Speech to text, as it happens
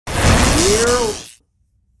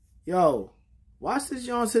Yo, watch this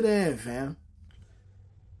joint to the end, fam.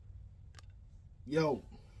 Yo,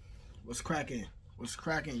 what's cracking? What's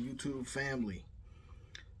cracking, YouTube family?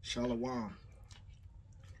 Shalom,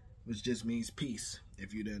 which just means peace,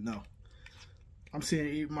 if you didn't know. I'm sitting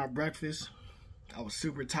here eating my breakfast. I was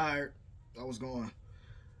super tired. I was going to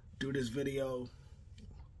do this video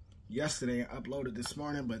yesterday and upload it this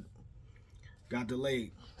morning, but got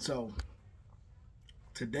delayed. So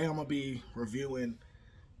today I'm going to be reviewing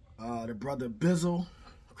the brother Bizzle,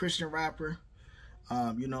 Christian rapper,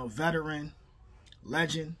 you know, veteran,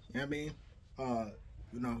 legend, you know what I mean?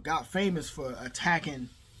 You know, got famous for attacking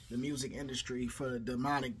the music industry for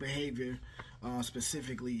demonic behavior,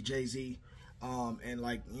 specifically Jay-Z, and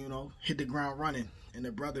like, you know, hit the ground running. And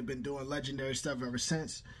the brother been doing legendary stuff ever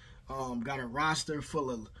since. Got a roster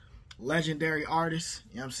full of legendary artists,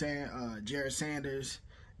 you know what I'm saying? Jared Sanders,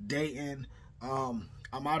 Dayton.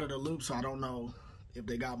 I'm out of the loop, so I don't know if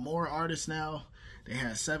they got more artists now. They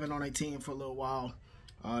had 7 on their team for a little while.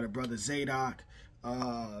 The brother Zadok,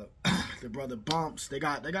 the brother Bumps. They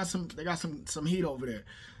got some heat over there.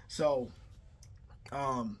 So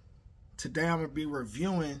today I'm gonna be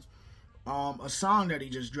reviewing a song that he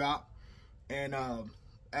just dropped. And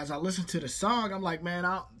as I listen to the song, I'm like, man,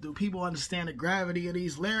 do people understand the gravity of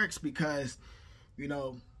these lyrics? Because, you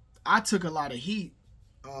know, I took a lot of heat.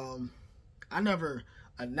 I never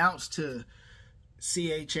announced to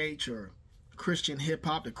CHH or Christian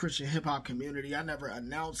hip-hop, the Christian hip-hop community. I never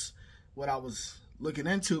announced what I was looking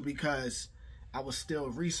into because I was still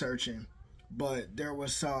researching. But there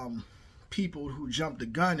was some people who jumped the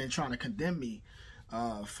gun and trying to condemn me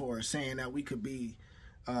for saying that we could be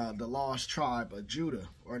the lost tribe of Judah.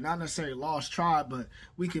 Or not necessarily lost tribe, but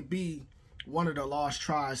we could be one of the lost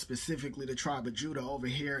tribes, specifically the tribe of Judah over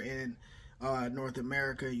here in North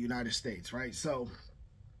America, United States, right? So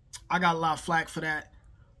I got a lot of flack for that.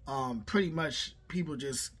 Pretty much people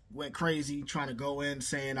just went crazy trying to go in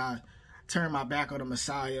saying I turned my back on the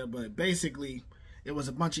Messiah. But basically, it was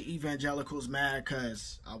a bunch of evangelicals mad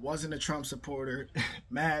because I wasn't a Trump supporter,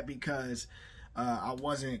 mad because I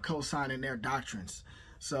wasn't co-signing their doctrines.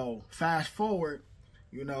 So fast forward,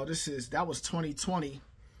 you know, that was 2020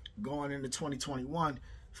 going into 2021.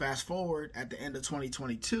 Fast forward at the end of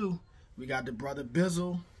 2022, we got the brother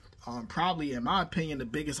Bizzle, probably in my opinion the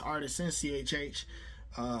biggest artist in CHH,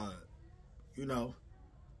 you know,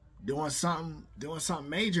 doing something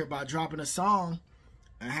major by dropping a song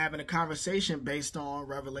and having a conversation based on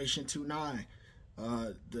Revelation 2:9,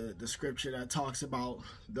 the scripture that talks about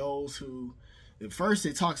those who, at first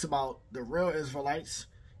it talks about the real Israelites,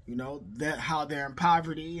 you know, that how they're in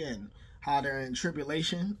poverty and how they're in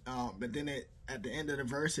tribulation, but then at the end of the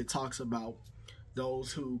verse it talks about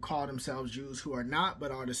those who call themselves Jews who are not,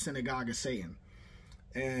 but are the synagogue of Satan.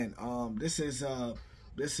 And this is a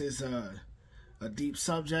deep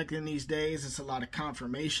subject in these days. It's a lot of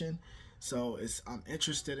confirmation. So I'm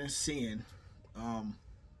interested in seeing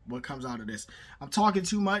what comes out of this. I'm talking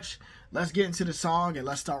too much. Let's get into the song and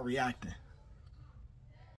let's start reacting.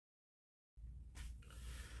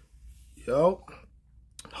 Yo,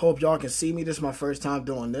 hope y'all can see me. This is my first time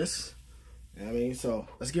doing this. You know what I mean? So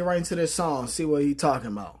let's get right into this song, see what he talking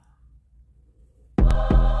about.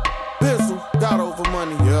 Bizzle, got over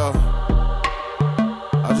money, yeah.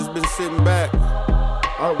 I just been sitting back,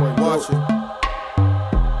 watching,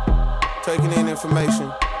 taking in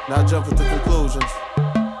information, not jumping to conclusions.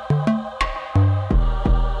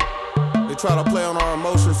 They try to play on our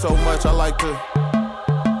emotions so much, I like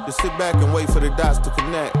to just sit back and wait for the dots to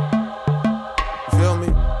connect. You feel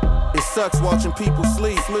me? It sucks watching people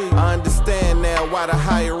sleep. I understand now why the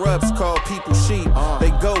higher-ups call people sheep.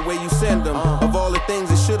 They go where you send them. Of all the things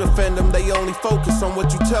that should offend them, they only focus on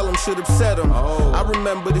what you tell them should upset them. I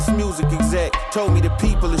remember this music exec told me the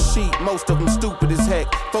people are sheep, most of them stupid as heck.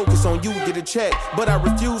 Focus on you, get a check. But I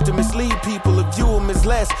refuse to mislead people or view them as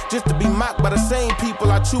less, just to be mocked by the same people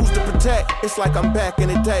I choose to protect. It's like I'm back in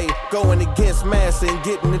the day, going against massa and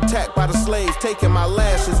getting attacked by the slaves, taking my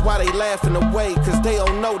lashes while they laughing away, cause they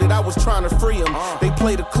don't know that I was trying to free them. They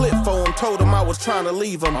played a clip for him, told him I was trying to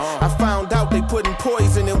leave him. I found out they putting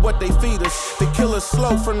poison in what they feed us. They kill us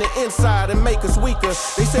slow from the inside and make us weaker.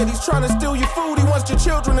 They said he's trying to steal your food, he wants your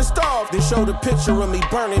children to starve. They showed a picture of me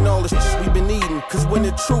burning all the shit we been eating. Cause when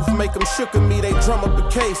the truth make them shook at me, they drum up a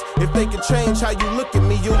case. If they could change how you look at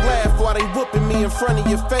me, you'll laugh while they whooping me in front of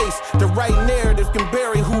your face. The right narrative can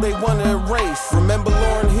bury who they want to erase. Remember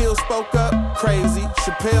Lauryn Hill spoke up? Crazy.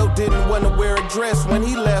 Chappelle didn't want to wear a dress when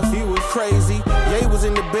he left. He was crazy. Ye was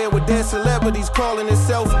in the bed with dead celebrities calling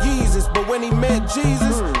himself Jesus. But when he met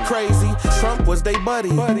Jesus, crazy. Trump was they buddy.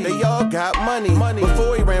 They all got money.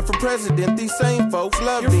 Before he ran for president, these same folks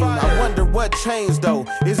loved him. I wonder what changed though.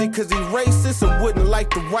 Is it cause he racist or wouldn't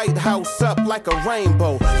light the White House up like a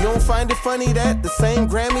rainbow? You don't find it funny that the same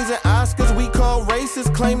Grammys and Oscars we call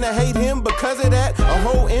racist claim to hate him because of that? A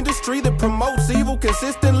whole industry that promotes evil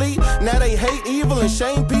consistently, now they hate evil and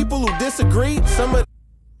shame people who disagree.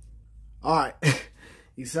 All right.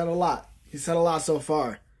 He said a lot. He said a lot so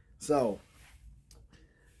far. So,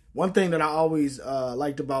 one thing that I always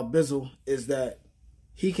liked about Bizzle is that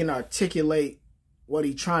he can articulate what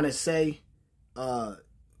he's trying to say.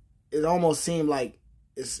 It almost seemed like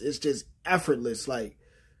it's just effortless. Like,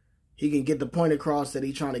 he can get the point across that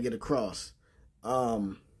he's trying to get across.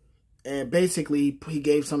 And basically, he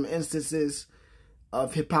gave some instances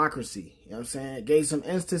of hypocrisy. You know what I'm saying? Gave some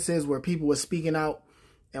instances where people were speaking out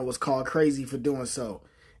and was called crazy for doing so.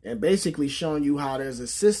 And basically showing you how there's a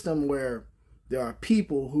system where there are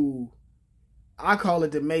people who, I call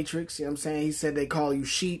it the Matrix. You know what I'm saying? He said they call you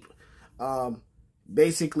sheep.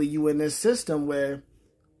 Basically, you in this system where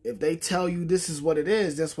if they tell you this is what it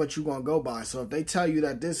is, that's what you're going to go by. So if they tell you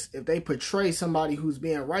that if they portray somebody who's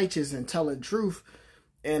being righteous and telling truth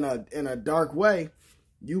in a dark way,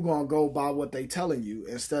 you going to go by what they telling you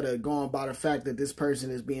instead of going by the fact that this person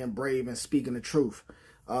is being brave and speaking the truth.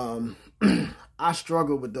 I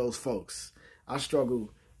struggle with those folks. I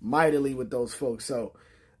struggle mightily with those folks. So,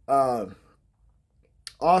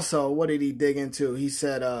 also, what did he dig into? He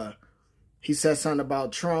said something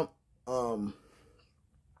about Trump. And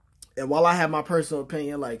while I have my personal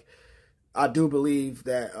opinion, like, I do believe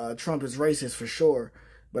that Trump is racist for sure.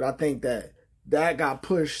 But I think that got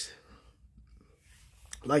pushed,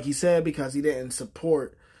 like he said, because he didn't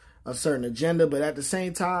support a certain agenda. But at the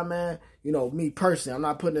same time, man, you know, me personally, I'm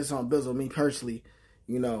not putting this on Bizzle, me personally,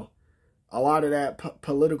 you know, a lot of that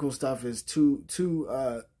political stuff is two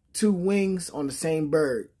wings on the same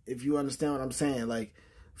bird, if you understand what I'm saying. Like,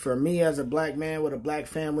 for me as a black man with a black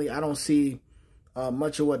family, I don't see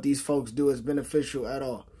much of what these folks do as beneficial at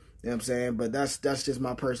all. You know what I'm saying? But that's just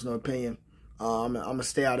my personal opinion. I'm going to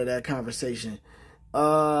stay out of that conversation.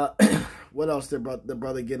 What else did the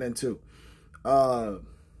brother get into?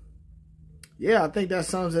 Yeah, I think that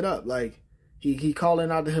sums it up. Like, he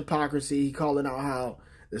calling out the hypocrisy. He calling out how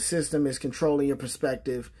the system is controlling your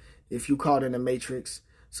perspective if you caught in the Matrix.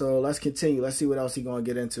 So let's continue. Let's see what else he gonna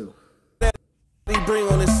get into. He bring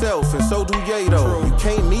on himself, and so do Yato. You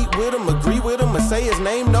can't meet with him, agree with him, or say his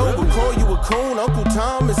name, no. But call you a coon, Uncle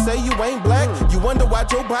Tom, and say you ain't black. You wonder why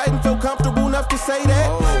Joe Biden felt comfortable enough to say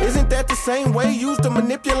that? Isn't that the same way used to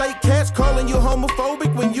manipulate cats, calling you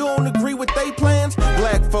homophobic when you don't agree with they plans?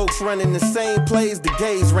 Black folks running the same plays the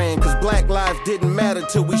gays ran, cause black lives didn't matter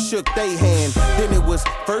till we shook they hand. Then it was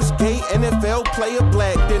first gay NFL player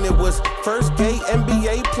black, then it was first gay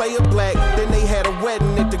NBA player black. Then they had a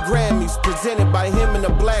wedding at the Grammys, presented by him and a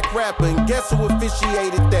black rapper, and guess who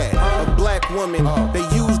officiated that? A black woman. They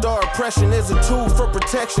used our oppression as a tool for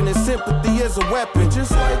protection and sympathy as a weapon,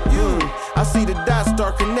 just like you. I see the dots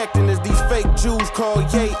start connecting as these fake Jews call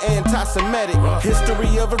Ye anti-Semitic.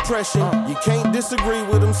 History of oppression, you can't disagree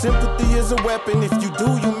with them. Sympathy is a weapon. If you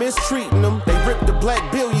do, you mistreating them. They rip the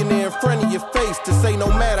black billionaire in front of your face to say no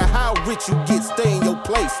matter how rich you get, stay in your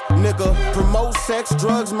place, nigga. Promote sex,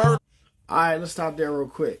 drugs, murder. All right, let's stop there real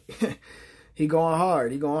quick. He going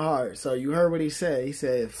hard. He going hard. So you heard what he said. He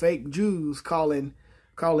said fake Jews calling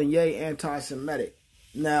Ye anti-Semitic.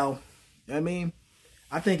 Now, I mean,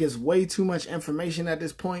 I think it's way too much information at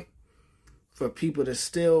this point for people to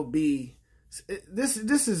still be.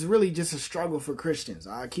 This is really just a struggle for Christians.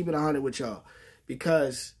 I keep it 100 with y'all,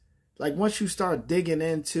 because like once you start digging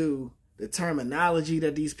into the terminology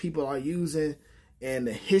that these people are using and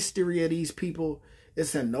the history of these people,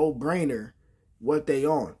 it's a no-brainer what they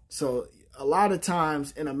on. So a lot of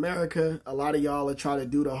times in America, a lot of y'all are trying to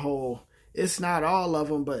do the whole, it's not all of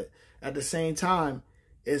them, but at the same time,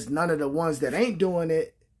 it's none of the ones that ain't doing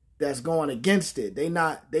it that's going against it. They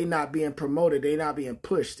not being promoted. They not being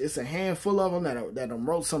pushed. It's a handful of them that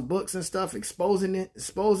wrote some books and stuff, exposing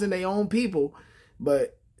their own people.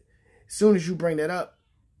 But as soon as you bring that up,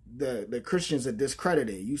 the Christians are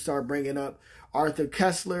discredited. You start bringing up Arthur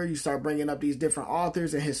Kessler. You start bringing up these different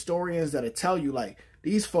authors and historians that'll tell you, like,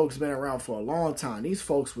 these folks been around for a long time. These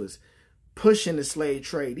folks was pushing the slave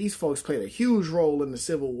trade. These folks played a huge role in the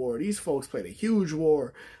Civil War. These folks played a huge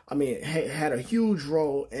war. I mean, had a huge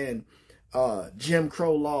role in Jim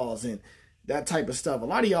Crow laws and that type of stuff. A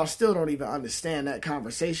lot of y'all still don't even understand that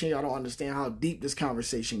conversation. Y'all don't understand how deep this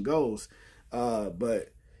conversation goes.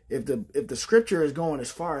 But if the scripture is going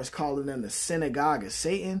as far as calling them the synagogue of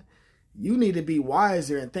Satan, you need to be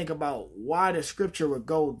wiser and think about why the scripture would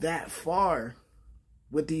go that far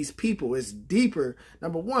with these people. It's deeper.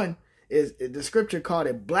 Number one is the scripture called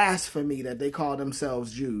it blasphemy that they call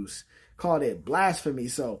themselves Jews. Called it blasphemy.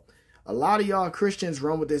 So a lot of y'all Christians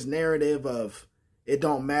run with this narrative of it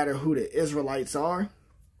don't matter who the Israelites are.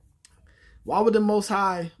 Why would the Most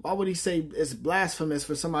High, why would he say it's blasphemous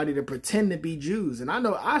for somebody to pretend to be Jews? And I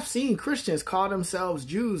know I've seen Christians call themselves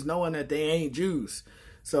Jews knowing that they ain't Jews.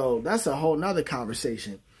 So that's a whole nother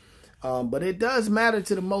conversation. But it does matter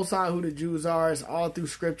to the Most High who the Jews are. It's all through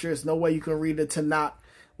scripture. There's no way you can read the Tanakh,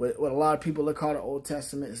 what a lot of people call the Old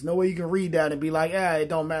Testament. There's no way you can read that and be like, yeah, it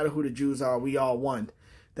don't matter who the Jews are. We all one.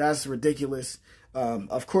 That's ridiculous.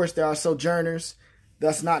 Of course, there are sojourners.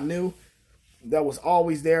 That's not new. That was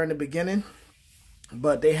always there in the beginning.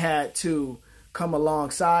 But they had to come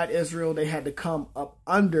alongside Israel. They had to come up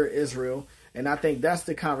under Israel. And I think that's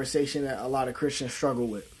the conversation that a lot of Christians struggle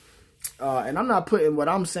with. And I'm not putting what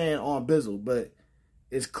I'm saying on Bizzle, but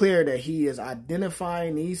it's clear that he is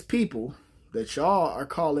identifying these people that y'all are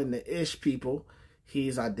calling the Ish people.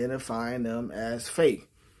 He's identifying them as fake.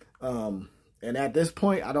 And at this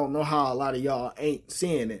point, I don't know how a lot of y'all ain't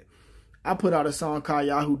seeing it. I put out a song called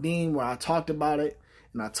Yahudim where I talked about it.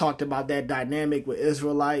 And I talked about that dynamic with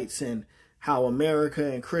Israelites and how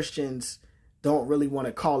America and Christians don't really want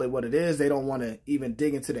to call it what it is. They don't want to even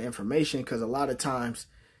dig into the information because a lot of times,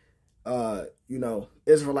 you know,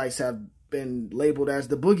 Israelites have been labeled as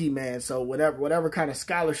the boogeyman. So whatever kind of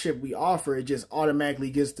scholarship we offer, it just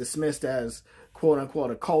automatically gets dismissed as quote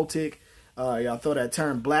unquote occultic. Y'all throw that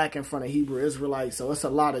term black in front of Hebrew Israelites. So it's a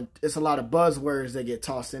lot of buzzwords that get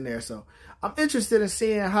tossed in there. So I'm interested in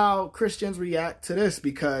seeing how Christians react to this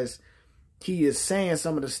because he is saying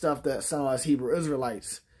some of the stuff that some of us Hebrew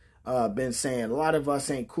Israelites been saying. A lot of us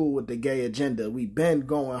ain't cool with the gay agenda. We've been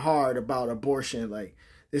going hard about abortion. Like,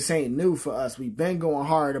 this ain't new for us. We've been going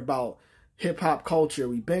hard about hip-hop culture.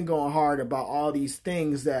 We've been going hard about all these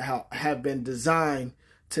things that have been designed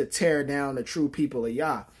to tear down the true people of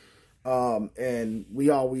Yah. And we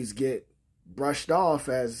always get brushed off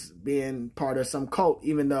as being part of some cult,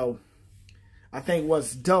 even though I think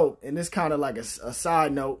what's dope, and this kind of like a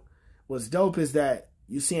side note, what's dope is that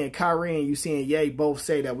you seeing Kyrie and you seeing Ye both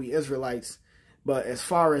say that we Israelites, but as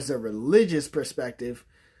far as a religious perspective,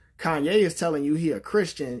 Kanye is telling you he a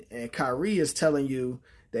Christian and Kyrie is telling you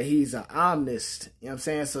that he's an omnist. You know what I'm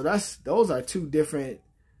saying? So those are two different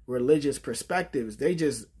religious perspectives. They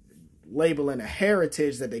just labeling a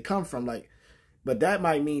heritage that they come from, like, but that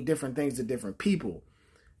might mean different things to different people.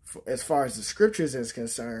 As far as the scriptures is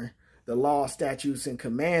concerned, the law, statutes, and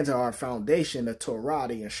commands are our foundation, the Torah,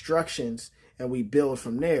 the instructions, and we build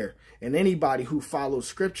from there. And anybody who follows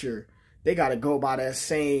scripture, they got to go by that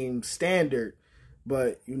same standard.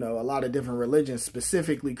 But, you know, a lot of different religions,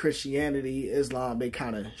 specifically Christianity, Islam, they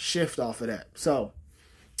kind of shift off of that. So,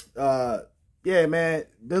 yeah, man,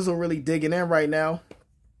 Bizzle really digging in right now.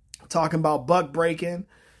 Talking about buck breaking.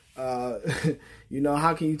 You know,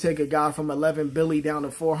 how can you take a guy from 11 billy down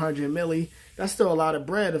to 400 milli? That's still a lot of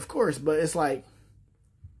bread, of course. But it's like,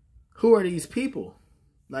 who are these people?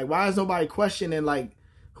 Like, why is nobody questioning, like,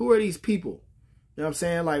 who are these people? You know what I'm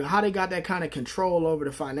saying? Like, how they got that kind of control over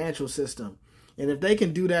the financial system. And if they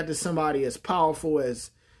can do that to somebody as powerful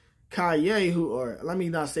as Kanye, or let me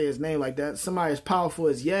not say his name like that, somebody as powerful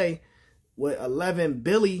as Ye with 11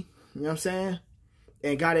 billy, you know what I'm saying?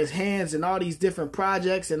 And got his hands in all these different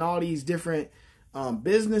projects and all these different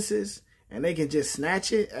businesses, and they can just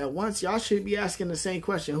snatch it at once. Y'all should be asking the same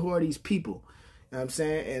question. Who are these people? You know what I'm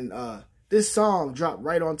saying? And this song dropped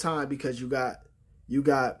right on time because you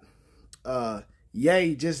got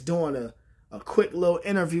Ye just doing a quick little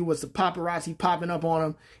interview with the paparazzi popping up on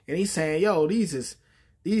him, and he's saying, yo, these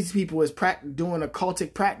people is doing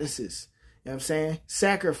occultic practices. You know what I'm saying?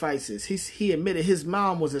 Sacrifices. He admitted his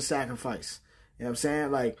mom was a sacrifice. You know what I'm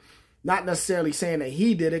saying? Like, not necessarily saying that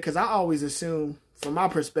he did it, because I always assume, from my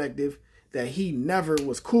perspective, that he never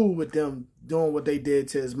was cool with them doing what they did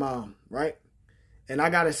to his mom, right? And I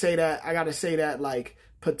gotta say that, like,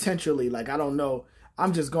 potentially, like, I don't know.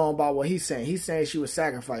 I'm just going by what he's saying. He's saying she was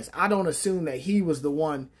sacrificed. I don't assume that he was the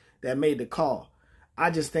one that made the call. I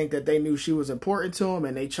just think that they knew she was important to him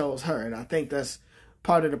and they chose her. And I think that's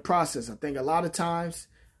part of the process. I think a lot of times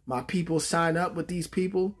my people sign up with these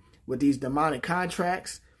people, with these demonic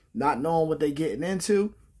contracts, not knowing what they're getting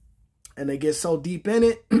into. And they get so deep in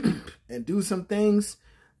it and do some things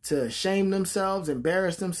to shame themselves,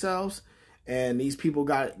 embarrass themselves. And these people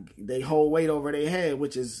got their whole weight over their head,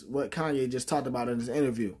 which is what Kanye just talked about in his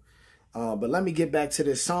interview. But let me get back to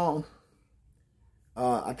this song.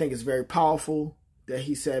 I think it's very powerful that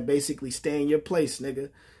he said, basically, stay in your place, nigga.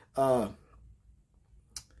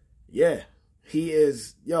 Yeah, He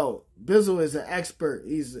is, Bizzle is an expert.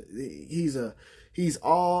 He's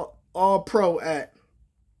all pro at,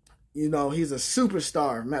 he's a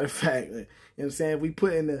superstar. Matter of fact, you know what I'm saying? We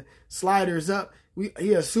put in the sliders up.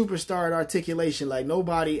 He a superstar at articulation. Like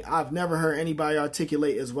I've never heard anybody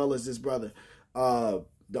articulate as well as this brother.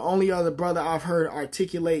 The only other brother I've heard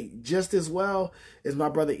articulate just as well is my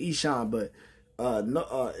brother Eshawn. But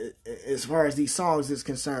as far as these songs is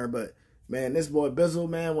concerned, but man, this boy Bizzle,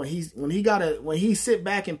 man, when he sit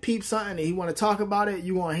back and peep something and he want to talk about it,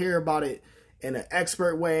 you want to hear about it in an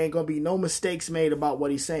expert way. Ain't gonna be no mistakes made about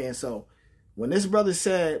what he's saying. So when this brother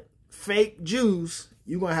said fake Jews,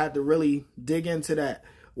 you're gonna have to really dig into that.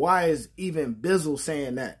 Why is even Bizzle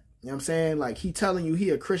saying that? You know what I'm saying? Like, he telling you he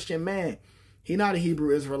a Christian man. He not a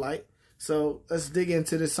Hebrew Israelite. So let's dig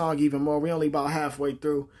into this song even more. We only about halfway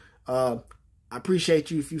through. I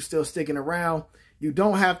appreciate you if you still sticking around. You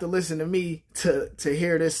don't have to listen to me to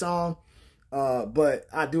hear this song. But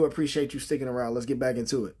I do appreciate you sticking around. Let's get back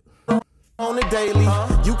into it. On a daily,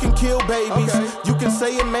 you can kill babies. Okay. You can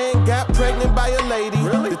say a man got pregnant by a lady.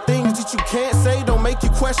 Really? The things that you can't say don't make you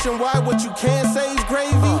question why what you can't say is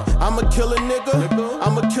gravy. I'ma kill a nigga.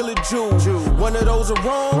 I'ma kill a Jew. One of those are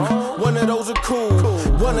wrong, one of those are cool.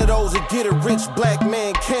 One of those will get a rich black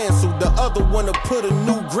man canceled. The other one will put a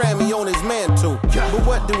new Grammy on his mantle. But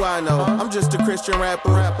what do I know? I'm just a Christian rapper.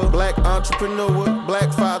 Black entrepreneur,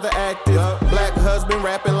 black father active, black husband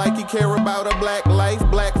rapping like he care about a black life,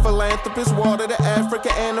 black philanthropist. Water to Africa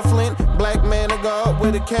and a Flint. Black man of God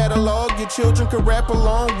with a catalog. Your children can rap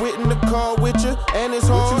along with in the car with you. And it's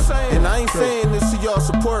hard. And I ain't saying this so y'all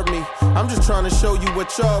support me. I'm just trying to show you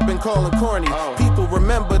what y'all been calling corny. People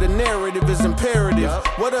remember the narrative is imperative.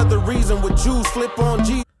 What other reason would Jews flip on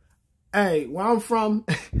G? Hey, where I'm from,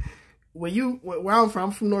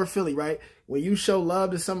 I'm from North Philly, right? When you show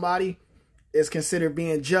love to somebody, it's considered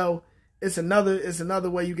being Joe. It's another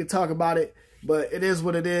way you can talk about it. But it is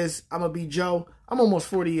what it is. I'm going to be Joe. I'm almost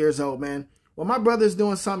 40 years old, man. When my brother's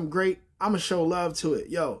doing something great, I'm going to show love to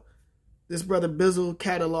it. Yo, this brother Bizzle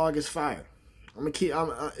catalog is fire.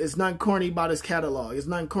 It's nothing corny about his catalog. It's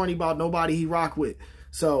nothing corny about nobody he rock with.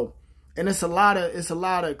 So, and it's a lot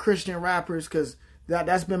of Christian rappers, because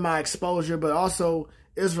that's been my exposure, but also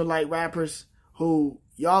Israelite rappers who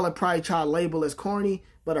y'all are probably trying to label as corny,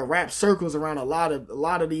 but a rap circles around a lot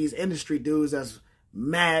of these industry dudes that's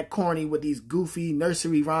mad corny with these goofy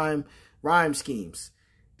nursery rhyme schemes.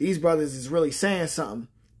 These brothers is really saying something,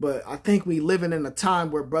 but I think we living in a time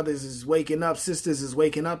where brothers is waking up, sisters is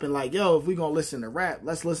waking up, and like, yo, if we gonna listen to rap,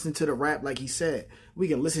 let's listen to the rap like he said. We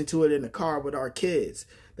can listen to it in the car with our kids.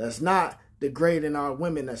 That's not degrading our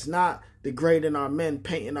women. That's not degrading our men,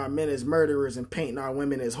 painting our men as murderers and painting our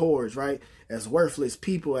women as whores, right? As worthless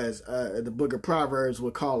people, as the book of Proverbs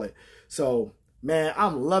would call it. So, man,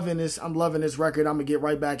 I'm loving this. I'm loving this record. I'm going to get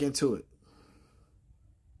right back into it.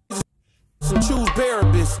 Choose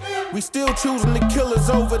Barabbas. We still choosing the killers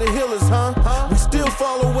over the healers, huh? We still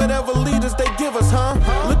follow whatever leaders they give us, huh?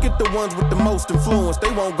 Look at the ones with the most influence.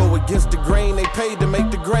 They won't go against the grain. They paid to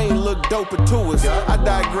make the grain look doper to us. I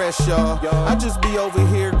digress, y'all. I just be over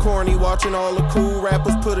here corny, watching all the cool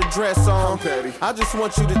rappers put a dress on. I just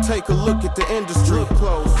want you to take a look at the industry.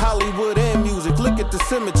 Hollywood and music. Look at the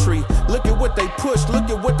symmetry. Look at what they push. Look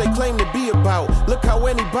at what they claim to be about. Look how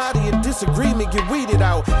anybody in disagreement get weeded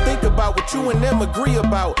out. Think about what you and them agree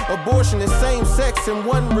about. Abortion and same sex, and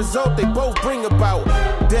one result they both bring about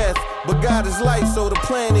death. But God is life, so the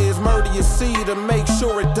plan is murder your seed to make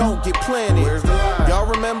sure it don't get planted. Y'all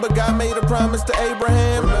remember God made a promise to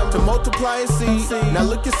Abraham to multiply his seed. Now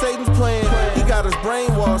look at Satan's plan. He got us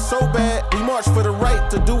brainwashed so bad we march for the right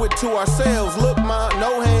to do it to ourselves. Look, ma,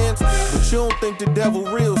 no hands. But you don't think the devil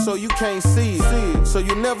real, so you can't see it. So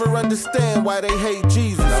you never understand why they hate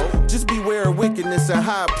Jesus. Just beware of wickedness in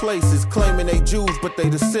high places, claiming they Jews, but they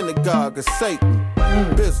the synagogue of Satan.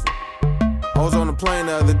 Bizzle. I was on a plane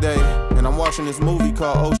the other day, and I'm watching this movie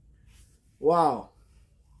called Ocean. Wow.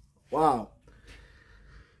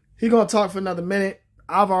 He gonna talk for another minute.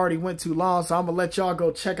 I've already went too long, so I'm gonna let y'all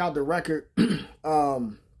go check out the record.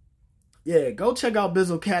 Yeah, go check out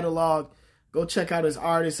Bizzle catalog. Go check out his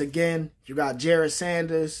artists again. You got Jared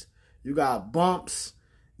Sanders. You got Bumps.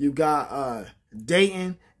 You got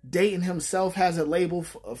Dayton. Dayton himself has a label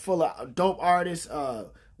full of dope artists.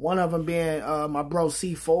 One of them being my bro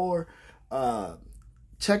C4.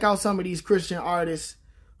 Check out some of these Christian artists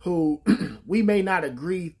who we may not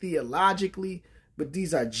agree theologically, but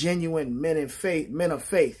these are genuine men of faith, you know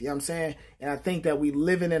what I'm saying? And I think that we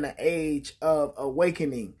living in an age of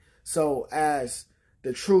awakening. So as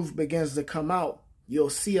the truth begins to come out, you'll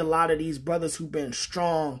see a lot of these brothers who've been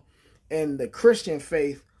strong in the Christian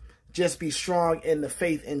faith just be strong in the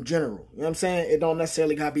faith in general. You know what I'm saying? It don't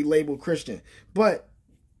necessarily got to be labeled Christian. But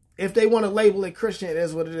if they want to label it Christian, it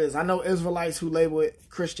is what it is. I know Israelites who label it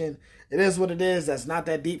Christian. It is what it is. That's not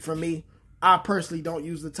that deep for me. I personally don't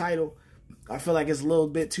use the title. I feel like it's a little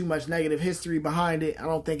bit too much negative history behind it. I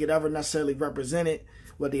don't think it ever necessarily represented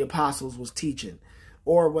what the apostles was teaching,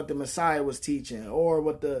 or what the Messiah was teaching, or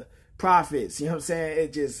what the prophets, you know what I'm saying?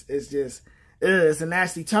 It's a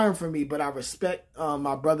nasty term for me, but I respect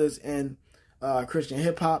my brothers in Christian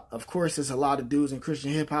hip-hop. Of course, there's a lot of dudes in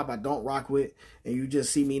Christian hip-hop I don't rock with, and you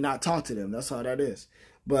just see me not talk to them. That's all that is.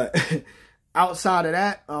 But outside of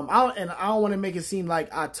that, I don't want to make it seem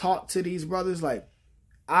like I talk to these brothers. Like,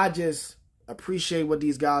 I just appreciate what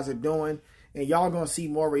these guys are doing, and y'all gonna see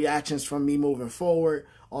more reactions from me moving forward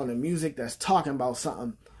on the music that's talking about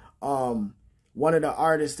something. One of the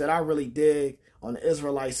artists that I really dig on the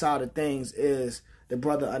Israelite side of things is the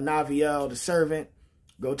brother Anaviel, the Servant.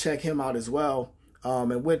 Go check him out as well.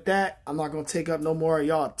 And with that, I'm not going to take up no more of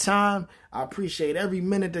y'all time. I appreciate every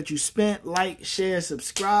minute that you spent. Like, share,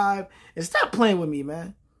 subscribe, and stop playing with me,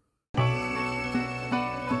 man.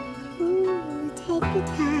 Ooh, take your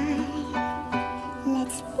time.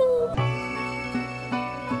 Let's read.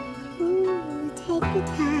 Ooh, take your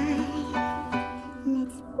time.